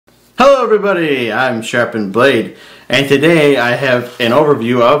Hello everybody, I'm Sharpened Blade, and today I have an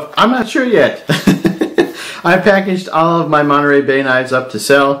overview of, I'm not sure yet. I packaged all of my Monterey Bay knives up to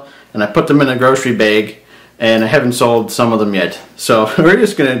sell, and I put them in a grocery bag, and I haven't sold some of them yet. So we're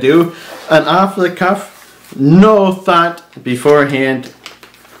just going to do an off-the-cuff, no thought beforehand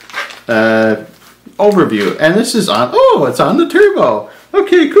overview. And this is on, oh, it's on the turbo.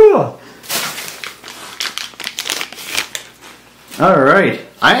 Okay, cool. Alright,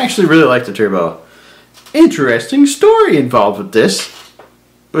 I actually really like the turbo. Interesting story involved with this,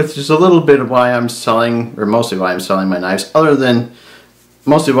 which is a little bit of why I'm selling, or mostly why I'm selling my knives,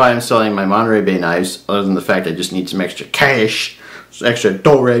 mostly why I'm selling my Monterey Bay knives, other than the fact I just need some extra cash, some extra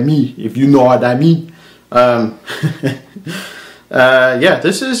do-re-mi, if you know what I mean. Yeah,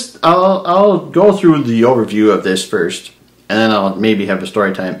 this is, I'll go through the overview of this first, and then I'll maybe have a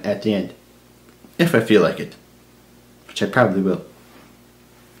story time at the end, if I feel like it, which I probably will.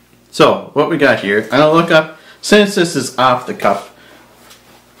 So, what we got here, I'm going to look up, since this is off the cuff,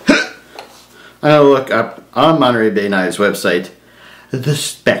 I'm going to look up on Monterey Bay Knives website the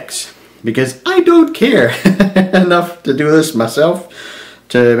specs, because I don't care enough to do this myself,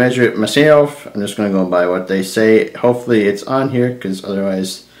 to measure it myself. I'm just going to go by what they say. Hopefully it's on here, because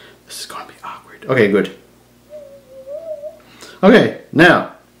otherwise this is going to be awkward. Okay, good. Okay,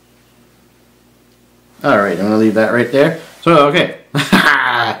 now, alright, I'm going to leave that right there. So, okay.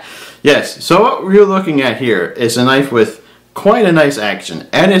 Yes, so what we're looking at here is a knife with quite a nice action.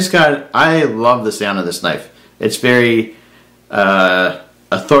 And it's got, I love the sound of this knife. It's very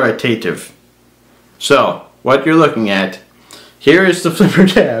authoritative. So, what you're looking at, here is the flipper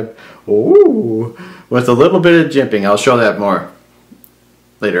tab. Ooh, with a little bit of jimping. I'll show that more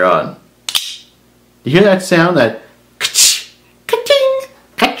later on. You hear that sound? That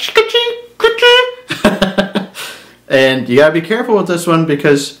and you gotta be careful with this one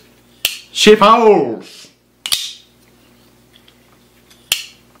because she falls.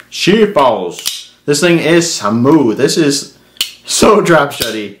 She falls. This thing is smooth. This is so drop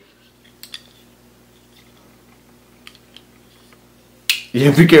shutty.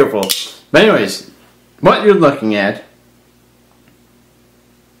 Yeah, be careful. But anyways, what you're looking at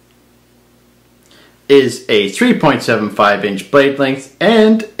is a 3.75 inch blade length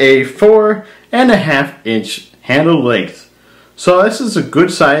and a 4.5 inch handle length. So this is a good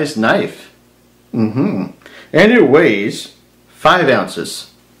sized knife. And it weighs 5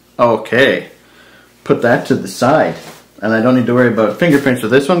 ounces. Okay. Put that to the side. And I don't need to worry about fingerprints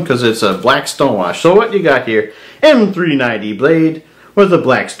with this one because it's a black stonewash. So what you got here, M390 blade with a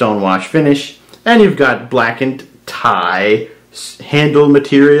black stonewash finish. And you've got blackened tie handle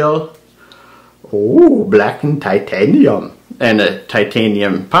material. Oh, blackened titanium. And a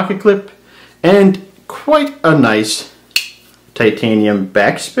titanium pocket clip. And quite a nice titanium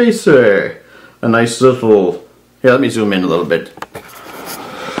backspacer. A nice little, here, let me zoom in a little bit.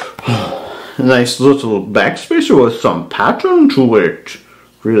 A nice little backspacer with some pattern to it.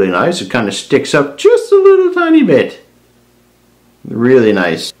 Really nice. It kind of sticks up just a little tiny bit. Really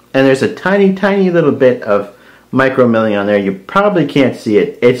nice. And there's a tiny, tiny little bit of micro milling on there. You probably can't see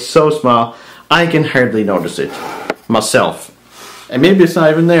it. It's so small, I can hardly notice it myself. And maybe it's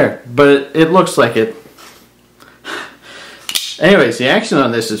not even there, but it looks like it. Anyways, the action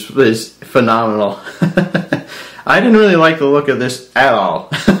on this is phenomenal. I didn't really like the look of this at all,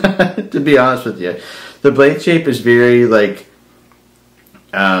 to be honest with you. The blade shape is very like,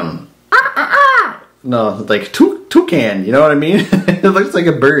 no, like toucan, you know what I mean? It looks like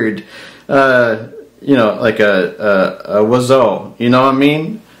a bird, you know, like a oiseau, you know what I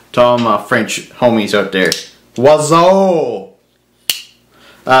mean? To all my French homies out there. Oiseau!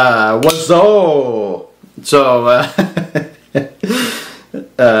 Oiseau! So,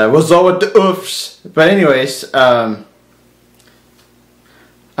 oiseau with the oofs. But anyways, I'm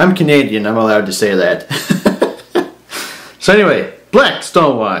Canadian, I'm allowed to say that. So anyway, black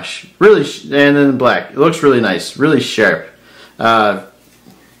stonewash, really, and then black. It looks really nice, really sharp. Ergos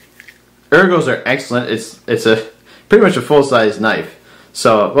are excellent. It's a pretty much a full size knife.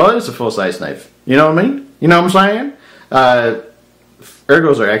 So, well, it's a full size knife. You know what I mean? You know what I'm saying?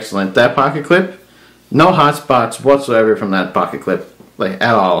 Ergos are excellent. That pocket clip, no hot spots whatsoever from that pocket clip, like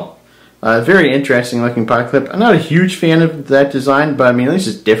at all. Very interesting looking pocket clip. I'm not a huge fan of that design, but I mean, at least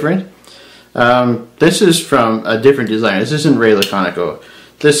it's different. This is from a different designer. This isn't Ray Laconico.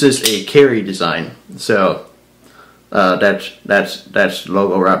 This is a Carry design. So that's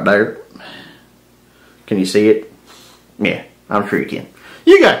logo right there. Can you see it? Yeah, I'm sure you can.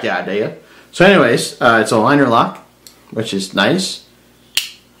 You got the idea. So anyways, it's a liner lock, which is nice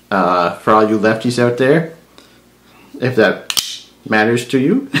for all you lefties out there. If that matters to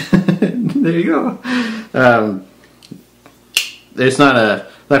you, there you go. It's not a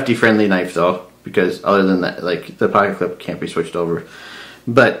lefty-friendly knife though, because other than that, like the pocket clip can't be switched over.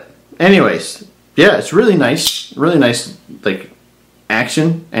 But anyways, yeah, it's really nice, like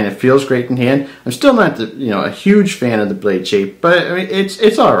action, and it feels great in hand. I'm still not a huge fan of the blade shape, but I mean,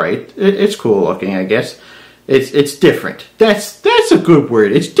 it's all right. It's cool looking, I guess. It's different. That's a good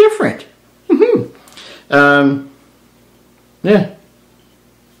word. It's different. Yeah,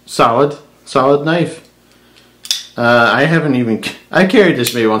 solid knife. I carried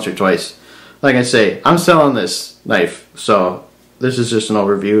this maybe once or twice. Like I say, I'm selling this knife, so this is just an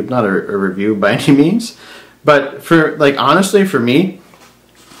overview, not a review by any means. But honestly, for me,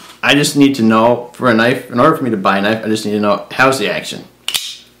 I just need to know for a knife, in order for me to buy a knife, I just need to know, how's the action?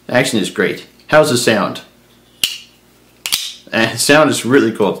 The action is great. How's the sound? And the sound is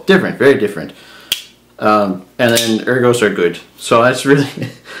really cool. It's different, very different. And then ergos are good. So that's really,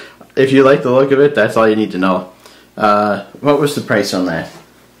 if you like the look of it, that's all you need to know. What was the price on that?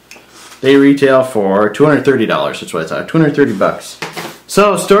 They retail for $230. That's what I thought. 230 bucks.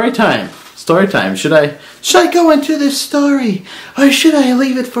 So story time. Story time. Should I go into this story, or should I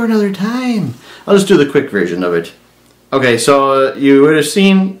leave it for another time? I'll just do the quick version of it. Okay, so you would have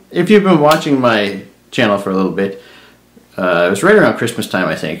seen, if you've been watching my channel for a little bit, it was right around Christmas time,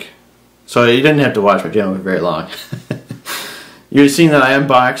 I think. So you didn't have to watch my channel for very long. You would have seen that I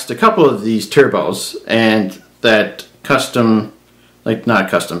unboxed a couple of these turbos and that custom, not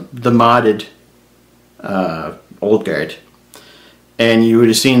custom, the modded old guard. And you would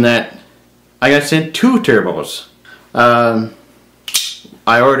have seen that I got sent 2 turbos.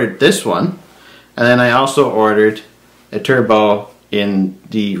 I ordered this one, and then I also ordered a turbo in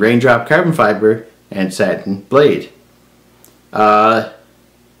the raindrop carbon fiber and satin blade. I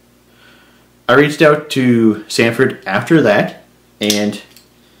reached out to Sanford after that, and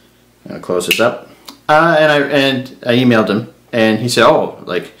I'm gonna close this up. And I emailed him, and he said, "Oh,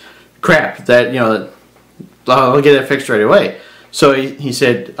 crap! I'll get it fixed right away." So he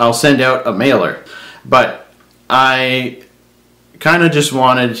said, "I'll send out a mailer," but I kind of just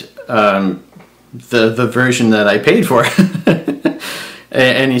wanted the version that I paid for.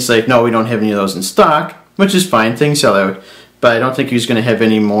 And he's like, "No, we don't have any of those in stock," which is fine. Things sell out, but I don't think he's going to have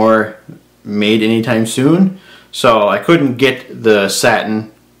any more made anytime soon. So I couldn't get the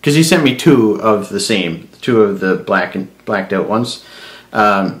satin, because he sent me 2 of the same, 2 of the blacked out ones.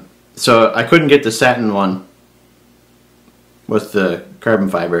 So I couldn't get the satin one with the carbon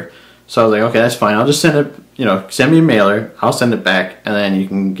fiber. So I was like, okay, that's fine. I'll just send it, send me a mailer. I'll send it back, and then you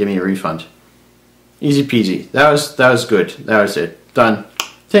can give me a refund. Easy peasy. That was good. That was it. Done.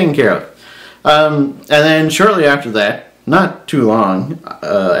 Taken care of. And then shortly after that, not too long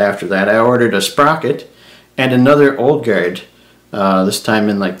after that, I ordered a sprocket and another old guard. This time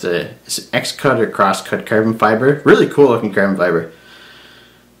in the X-cut or cross-cut carbon fiber. Really cool looking carbon fiber.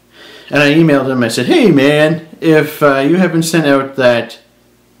 And I emailed him. I said, "Hey man, if you haven't sent out that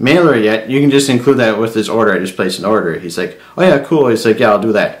mailer yet, you can just include that with this order. I just placed an order." He's like, "Oh yeah, cool." He's like, "Yeah, I'll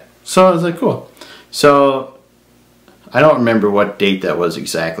do that." So I was like, cool. So I don't remember what date that was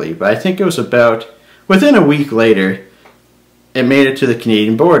exactly, but I think it was about within a week later, it made it to the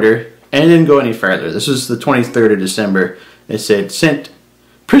Canadian border, and it didn't go any farther. This was the 23rd of December. It said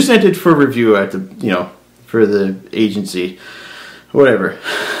presented for review at the for the agency, whatever,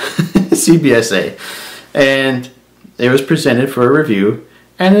 CBSA, and it was presented for a review,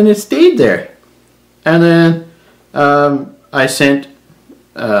 and then it stayed there. And then I sent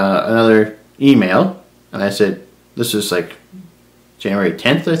another email, and I said, this is January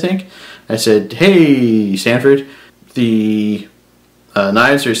 10th, I think. I said, "Hey Sanford, the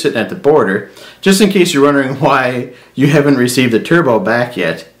knives are sitting at the border. Just in case you're wondering why you haven't received the turbo back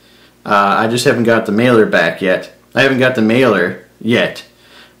yet, I just haven't got the mailer back yet. I haven't got the mailer yet,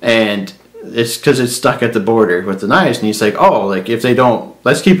 and it's because it's stuck at the border with the knives." And he's like, "Oh, if they don't,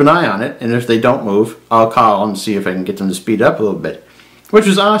 let's keep an eye on it, and if they don't move, I'll call and see if I can get them to speed up a little bit," which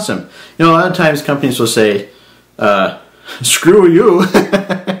was awesome. A lot of times companies will say, "Screw you."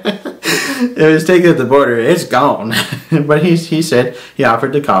 It was taken at the border, it's gone. But he said he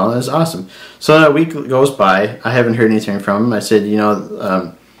offered to call, and it was awesome. So a week goes by, I haven't heard anything from him. I said,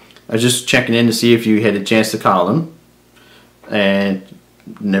 I was just checking in to see if you had a chance to call him, and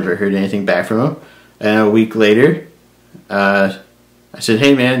never heard anything back from him. And a week later, I said,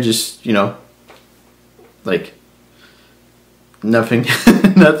 "Hey man, just, nothing,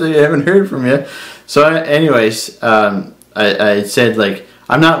 nothing, I haven't heard from you." So anyways, I said,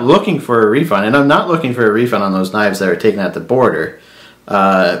 I'm not looking for a refund, and I'm not looking for a refund on those knives that are taken at the border.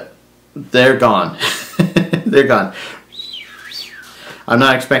 They're gone. They're gone. I'm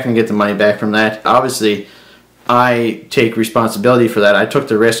not expecting to get the money back from that. Obviously, I take responsibility for that. I took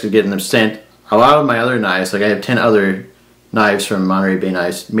the risk of getting them sent. A lot of my other knives, like I have 10 other knives from Monterey Bay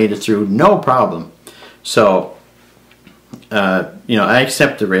Knives, made it through no problem. So, you know, I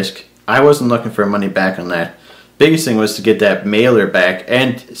accept the risk. I wasn't looking for money back on that. Biggest thing was to get that mailer back.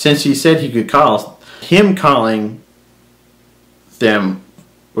 And since he said he could call, him calling them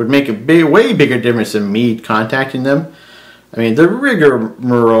would make a way bigger difference than me contacting them. I mean, the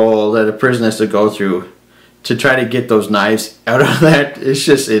rigmarole that a person has to go through to try to get those knives out of that is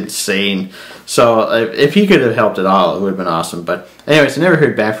just insane. So if he could have helped at all, it would have been awesome. But anyways, I never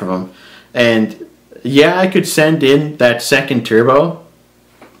heard back from him. And yeah, I could send in that second turbo.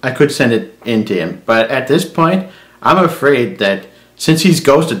 I could send it in to him. But at this point, I'm afraid that since he's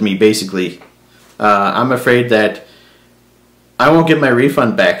ghosted me, basically, I'm afraid that I won't get my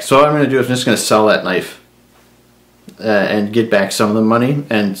refund back. So what I'm going to do is I'm just going to sell that knife and get back some of the money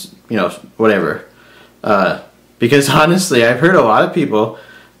and, you know, whatever. Because honestly, I've heard a lot of people,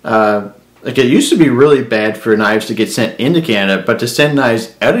 like it used to be really bad for knives to get sent into Canada, but to send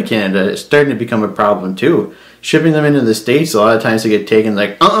knives out of Canada is starting to become a problem too. Shipping them into the States, a lot of times they get taken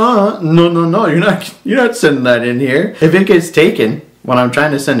like, no, you're not sending that in here. If it gets taken when I'm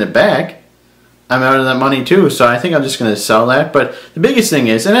trying to send it back, I'm out of that money too. So I think I'm just going to sell that. But the biggest thing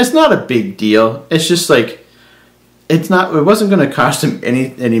is, and it's not a big deal, it's just like, it wasn't going to cost him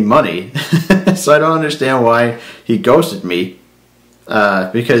any money. So I don't understand why he ghosted me.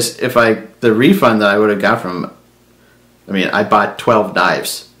 Because if the refund that I would have got from him, I mean, I bought 12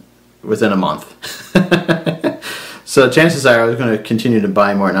 knives within a month. So chances are I was going to continue to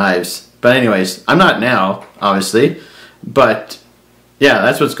buy more knives. But anyways, I'm not now, obviously. But yeah,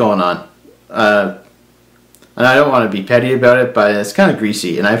 that's what's going on. And I don't want to be petty about it, but it's kind of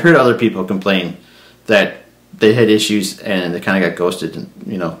greasy. And I've heard other people complain that they had issues and they kind of got ghosted, and,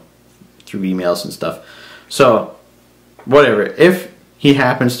 you know, through emails and stuff. So whatever. If he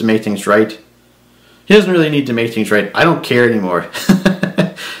happens to make things right, he doesn't really need to make things right. I don't care anymore.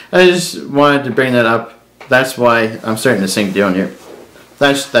 I just wanted to bring that up. That's why I'm starting to sink down here.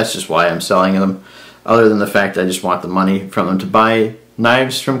 That's just why I'm selling them. Other than the fact that I just want the money from them to buy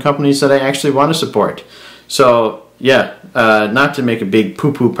knives from companies that I actually want to support. So yeah, not to make a big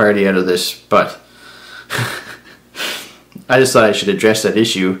poo-poo party out of this, but I just thought I should address that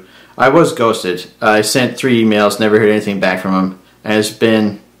issue. I was ghosted. I sent 3 emails, never heard anything back from him. And it's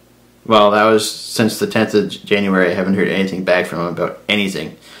been, well, that was since the 10th of January. I haven't heard anything back from him about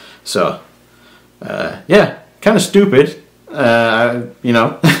anything. So, yeah, kind of stupid, you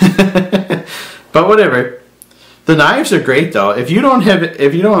know. But whatever. The knives are great though. If you don't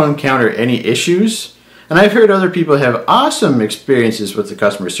encounter any issues, and I've heard other people have awesome experiences with the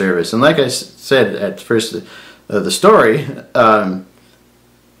customer service. And like I said at first, the story,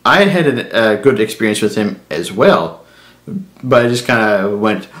 I had a good experience with him as well, but I just kind of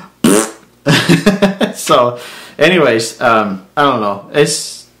went. So, anyways, I don't know.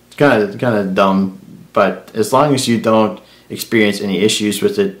 It's kind of dumb, but as long as you don't experience any issues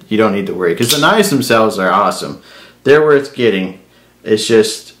with it, you don't need to worry. Because the knives themselves are awesome. They're worth getting. It's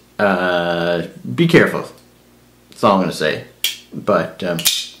just be careful. That's all I'm gonna say. But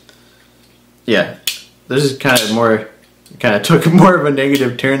yeah, this is kind of took more of a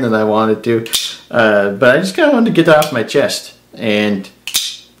negative turn than I wanted to. But I just kind of wanted to get that off my chest. And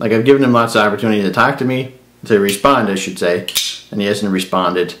like, I've given him lots of opportunity to talk to me, to respond, I should say, and he hasn't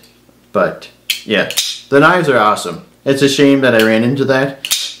responded. But yeah, the knives are awesome. It's a shame that I ran into that,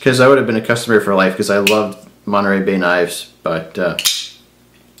 because I would have been a customer for life, because I loved Monterey Bay Knives. But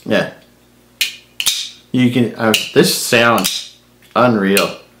yeah, you can. This sounds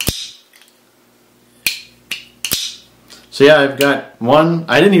unreal. So yeah, I've got one.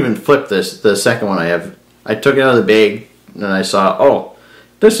 I didn't even flip this. The second one I have. I took it out of the bag and I saw, oh,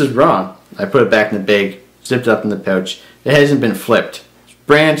 this is wrong. I put it back in the bag, zipped it up in the pouch. It hasn't been flipped. It's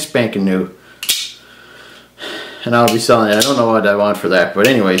brand spanking new. And I'll be selling it. I don't know what I want for that, but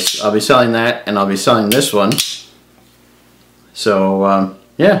anyways, I'll be selling that, and I'll be selling this one. So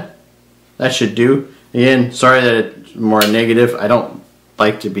yeah, that should do. Again, sorry that it's more negative. I don't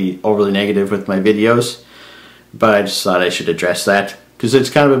like to be overly negative with my videos, but I just thought I should address that, because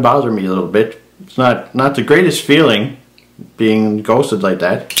it's kind of been bothering me a little bit. It's not the greatest feeling being ghosted like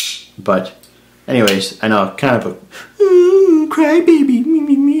that, but anyways, I know, kind of a crybaby,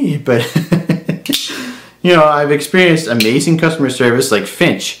 me, but you know, I've experienced amazing customer service like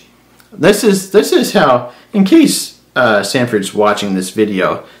Finch. This is how, in case Sanford's watching this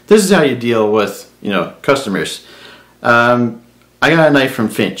video, this is how you deal with, you know, customers. I got a knife from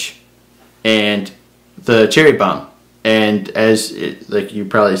Finch, and the cherry bomb and like you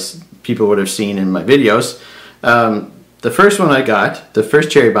probably people would have seen in my videos, the first one I got, the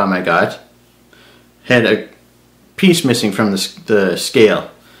first cherry bomb I got, had a piece missing from the scale.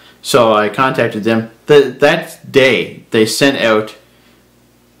 So I contacted them. That day they sent out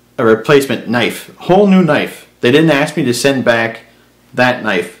a replacement knife, whole new knife. They didn't ask me to send back that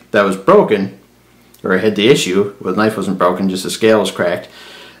knife that was broken, or had the issue. Well, the knife wasn't broken, just the scale was cracked.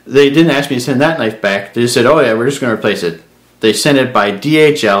 They didn't ask me to send that knife back. They just said, oh yeah, we're just going to replace it. They sent it by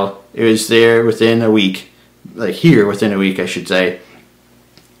DHL. It was there within a week. Like here within a week, I should say.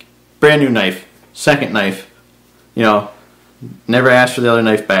 Brand new knife. Second knife. You know, never asked for the other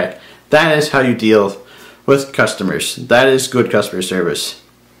knife back. That is how you deal with customers. That is good customer service.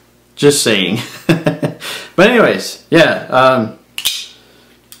 Just saying. But anyways, yeah.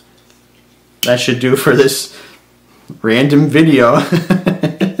 That should do for this random video.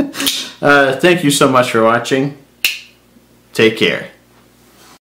 Thank you so much for watching. Take care.